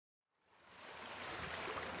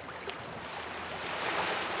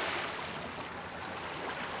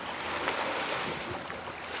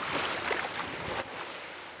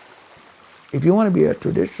If you want to be a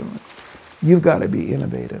traditionalist, you've got to be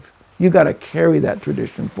innovative. You've got to carry that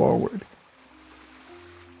tradition forward.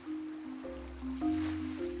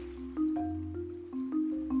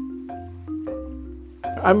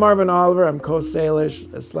 I'm Marvin Oliver. I'm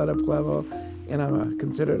co-Salish, a Sleda Plevo, and I'm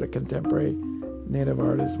considered a contemporary native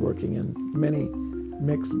artist working in many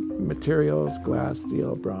mixed materials: glass,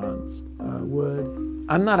 steel, bronze, wood.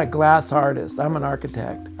 I'm not a glass artist. I'm an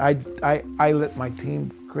architect. I let my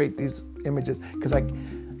team create these images because I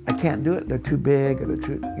can't do it. They're too big, or they're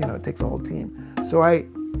too, it takes a whole team. So I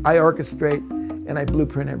orchestrate and I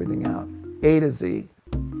blueprint everything out, A to Z.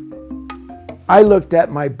 I looked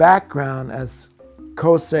at my background as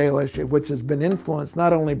Coast Salish, which has been influenced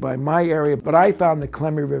not only by my area, but I found the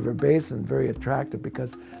Columbia River Basin very attractive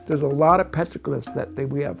because there's a lot of petroglyphs that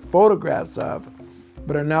we have photographs of,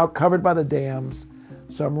 but are now covered by the dams.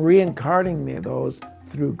 So I'm reincarnating those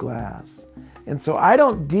through glass. And so I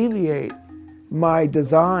don't deviate my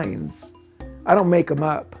designs. I don't make them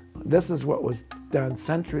up. This is what was done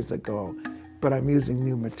centuries ago, but I'm using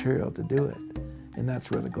new material to do it. And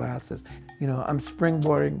that's where the glass is. I'm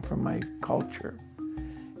springboarding from my culture.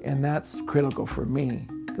 And that's critical for me,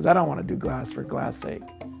 because I don't want to do glass for glass sake.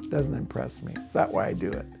 It doesn't impress me. That's why I do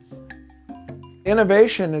it.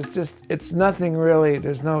 Innovation is just, it's nothing really,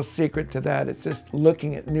 there's no secret to that. It's just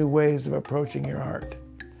looking at new ways of approaching your art.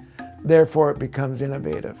 Therefore, it becomes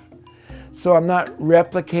innovative. So I'm not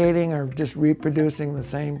replicating or just reproducing the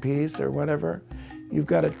same piece or whatever. You've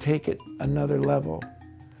got to take it another level.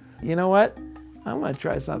 You know what? I'm going to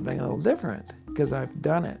try something a little different because I've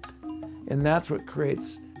done it. And that's what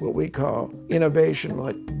creates what we call innovation,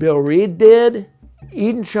 like Bill Reed did,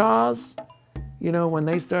 Edenshaw's, when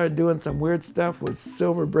they started doing some weird stuff with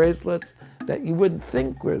silver bracelets that you wouldn't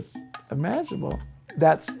think was imaginable.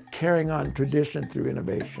 That's carrying on tradition through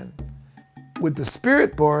innovation. With the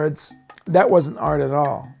spirit boards, that wasn't art at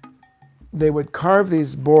all. They would carve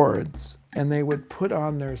these boards and they would put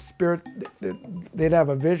on their spirit, they'd have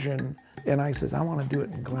a vision, and I says, I want to do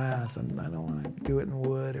it in glass, and I don't want to do it in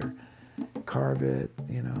wood or carve it,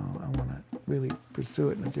 I want to really pursue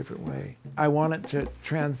it in a different way. I want it to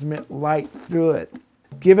transmit light through it.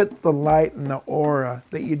 Give it the light and the aura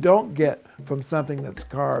that you don't get from something that's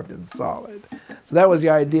carved and solid. So that was the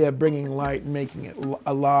idea of bringing light and making it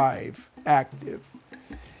alive, active.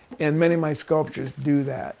 And many of my sculptures do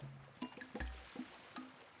that.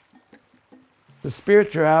 The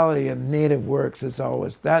spirituality in native works is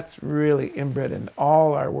always, that's really inbred in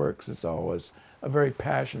all our works. It's always a very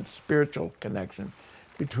passionate spiritual connection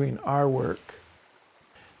between our work.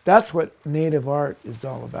 That's what native art is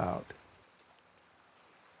all about.